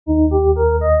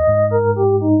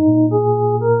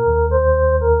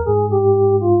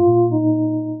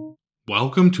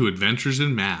Welcome to Adventures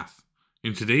in Math.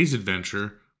 In today's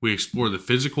adventure, we explore the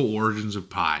physical origins of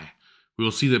pi. We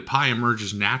will see that pi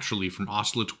emerges naturally from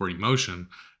oscillatory motion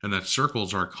and that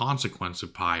circles are a consequence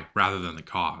of pi rather than the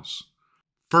cause.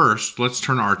 First, let's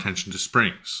turn our attention to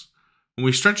springs. When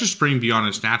we stretch a spring beyond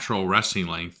its natural resting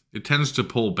length, it tends to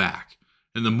pull back,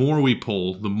 and the more we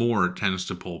pull, the more it tends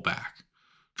to pull back,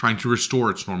 trying to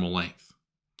restore its normal length.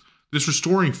 This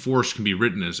restoring force can be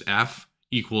written as F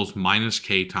equals minus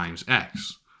K times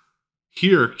X.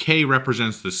 Here, K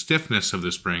represents the stiffness of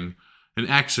the spring, and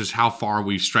X is how far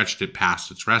we've stretched it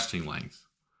past its resting length.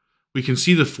 We can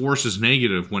see the force is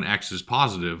negative when X is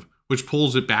positive, which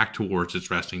pulls it back towards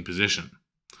its resting position.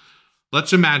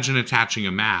 Let's imagine attaching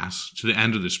a mass to the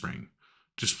end of the spring,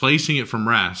 displacing it from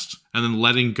rest, and then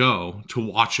letting go to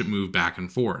watch it move back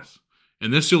and forth.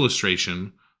 In this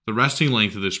illustration, the resting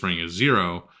length of the spring is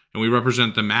 0, and we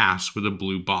represent the mass with a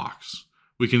blue box.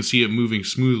 We can see it moving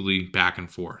smoothly back and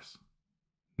forth.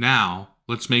 Now,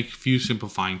 let's make a few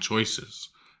simplifying choices.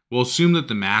 We'll assume that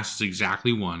the mass is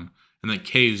exactly 1 and that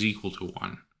K is equal to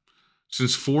 1.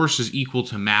 Since force is equal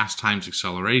to mass times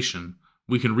acceleration,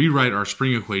 we can rewrite our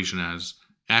spring equation as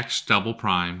x double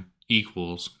prime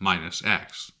equals minus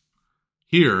x.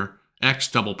 Here, x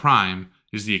double prime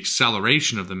is the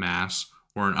acceleration of the mass,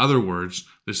 or in other words,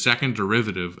 the second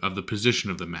derivative of the position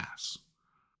of the mass.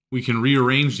 We can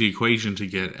rearrange the equation to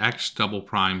get x double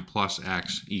prime plus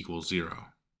x equals 0.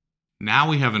 Now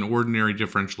we have an ordinary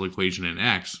differential equation in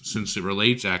x since it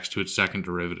relates x to its second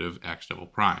derivative, x double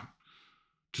prime.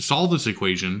 To solve this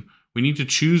equation, we need to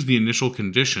choose the initial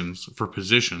conditions for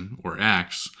position, or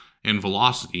x, and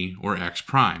velocity, or x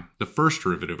prime, the first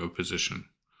derivative of position.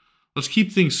 Let's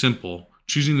keep things simple,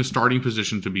 choosing the starting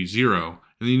position to be 0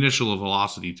 and the initial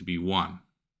velocity to be 1.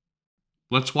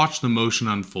 Let's watch the motion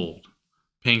unfold,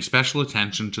 paying special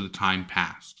attention to the time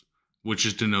passed, which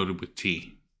is denoted with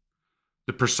t.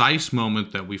 The precise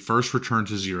moment that we first return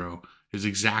to 0 is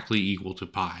exactly equal to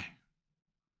pi.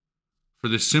 For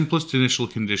the simplest initial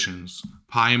conditions,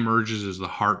 pi emerges as the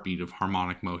heartbeat of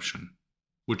harmonic motion,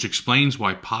 which explains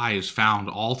why pi is found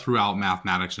all throughout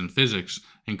mathematics and physics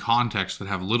in contexts that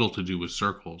have little to do with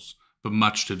circles, but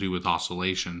much to do with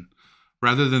oscillation.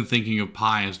 Rather than thinking of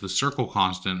pi as the circle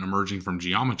constant emerging from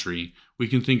geometry, we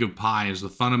can think of pi as the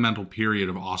fundamental period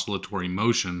of oscillatory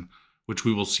motion, which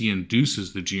we will see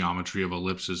induces the geometry of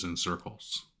ellipses and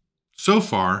circles. So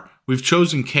far, we've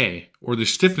chosen K, or the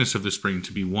stiffness of the spring,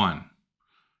 to be 1.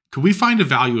 Could we find a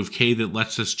value of K that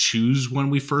lets us choose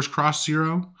when we first cross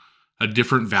 0? A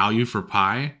different value for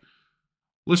pi?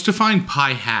 Let's define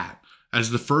pi hat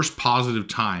as the first positive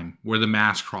time where the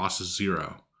mass crosses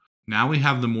 0. Now we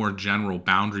have the more general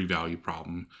boundary value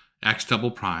problem, x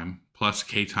double prime plus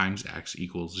k times x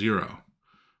equals 0,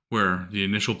 where the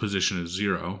initial position is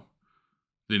 0,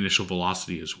 the initial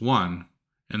velocity is 1,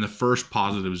 and the first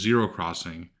positive 0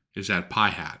 crossing is at pi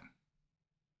hat.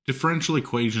 Differential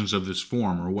equations of this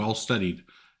form are well studied,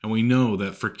 and we know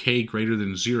that for k greater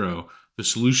than 0, the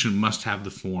solution must have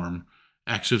the form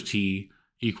x of t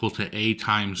equal to a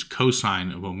times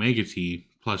cosine of omega t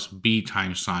plus b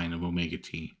times sine of omega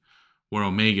t, where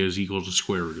omega is equal to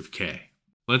square root of k.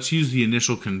 Let's use the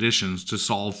initial conditions to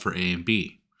solve for a and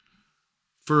b.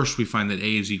 First, we find that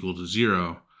a is equal to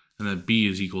 0 and that b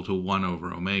is equal to 1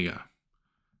 over omega.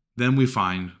 Then we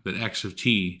find that x of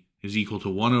t is equal to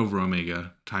 1 over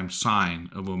omega times sine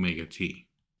of omega t.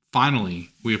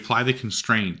 Finally, we apply the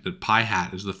constraint that pi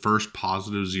hat is the first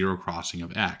positive 0 crossing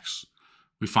of x.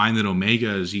 We find that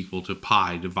omega is equal to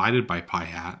pi divided by pi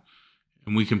hat,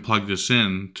 and we can plug this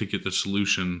in to get the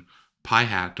solution pi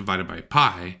hat divided by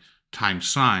pi times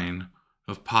sine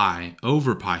of pi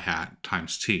over pi hat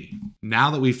times t.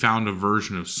 Now that we've found a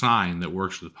version of sine that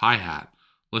works with pi hat,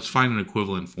 let's find an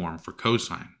equivalent form for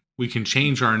cosine. We can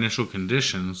change our initial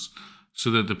conditions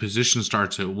so that the position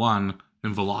starts at 1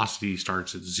 and velocity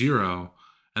starts at 0,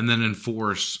 and then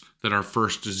enforce that our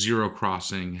first 0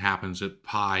 crossing happens at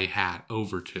pi hat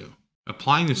over 2.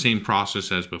 Applying the same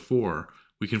process as before,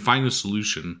 we can find the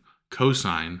solution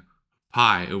cosine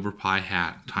pi over pi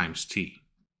hat times t.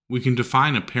 We can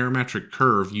define a parametric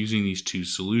curve using these two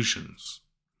solutions.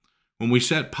 When we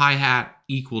set pi hat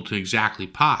equal to exactly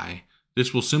pi,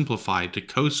 this will simplify to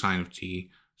cosine of t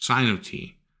sine of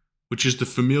t, which is the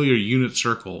familiar unit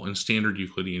circle in standard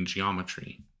Euclidean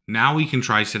geometry. Now we can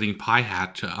try setting pi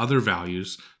hat to other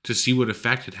values to see what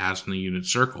effect it has on the unit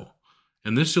circle.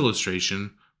 In this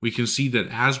illustration, we can see that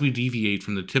as we deviate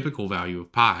from the typical value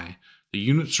of pi, the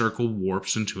unit circle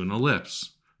warps into an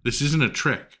ellipse. This isn't a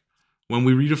trick. When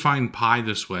we redefine pi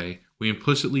this way, we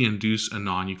implicitly induce a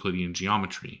non-Euclidean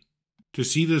geometry. To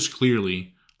see this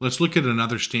clearly, Let's look at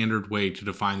another standard way to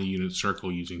define the unit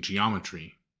circle using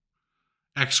geometry.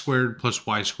 X squared plus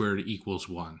y squared equals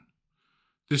 1.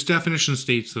 This definition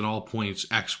states that all points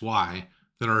x, y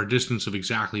that are a distance of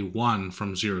exactly 1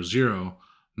 from 0, 0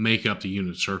 make up the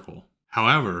unit circle.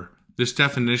 However, this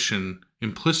definition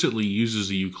implicitly uses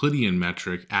the Euclidean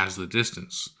metric as the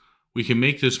distance. We can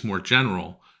make this more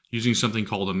general using something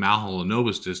called a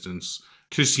Mahalanobis distance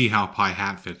to see how pi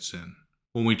hat fits in.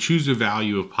 When we choose a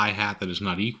value of pi hat that is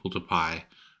not equal to pi,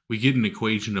 we get an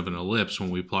equation of an ellipse when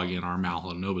we plug in our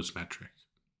Mahalanobis metric.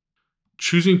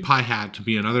 Choosing pi hat to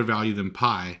be another value than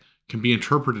pi can be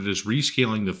interpreted as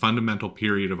rescaling the fundamental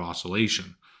period of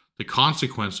oscillation. The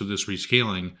consequence of this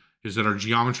rescaling is that our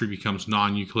geometry becomes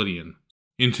non-Euclidean.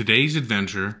 In today's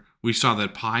adventure, we saw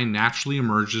that pi naturally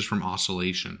emerges from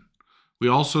oscillation. We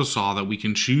also saw that we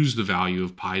can choose the value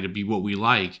of pi to be what we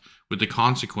like, with the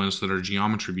consequence that our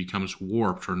geometry becomes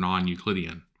warped or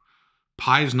non-Euclidean.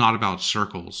 Pi is not about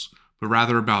circles, but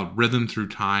rather about rhythm through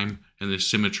time and the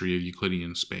symmetry of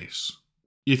Euclidean space.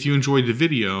 If you enjoyed the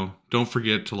video, don't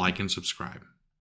forget to like and subscribe.